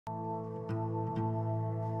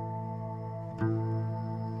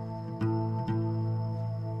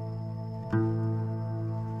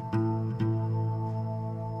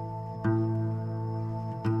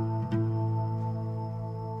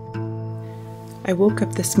I woke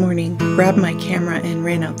up this morning, grabbed my camera, and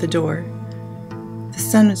ran out the door. The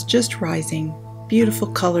sun was just rising, beautiful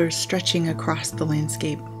colors stretching across the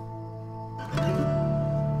landscape.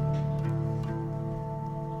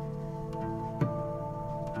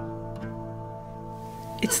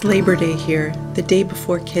 It's Labor Day here, the day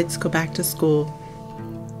before kids go back to school,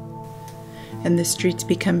 and the streets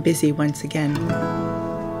become busy once again.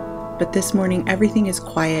 But this morning everything is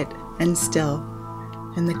quiet and still,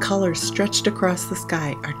 and the colors stretched across the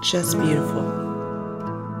sky are just beautiful.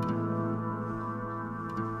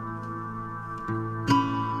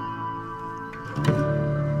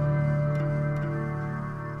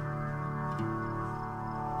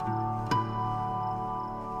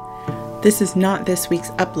 This is not this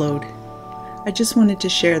week's upload. I just wanted to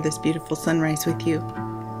share this beautiful sunrise with you.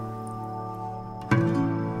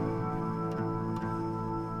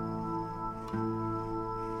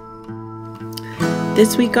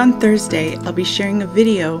 This week on Thursday, I'll be sharing a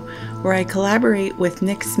video where I collaborate with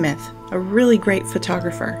Nick Smith, a really great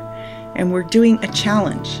photographer, and we're doing a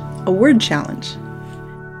challenge, a word challenge.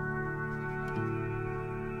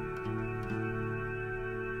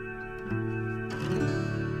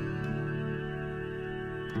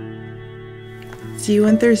 See you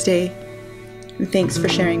on Thursday, and thanks for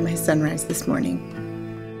sharing my sunrise this morning.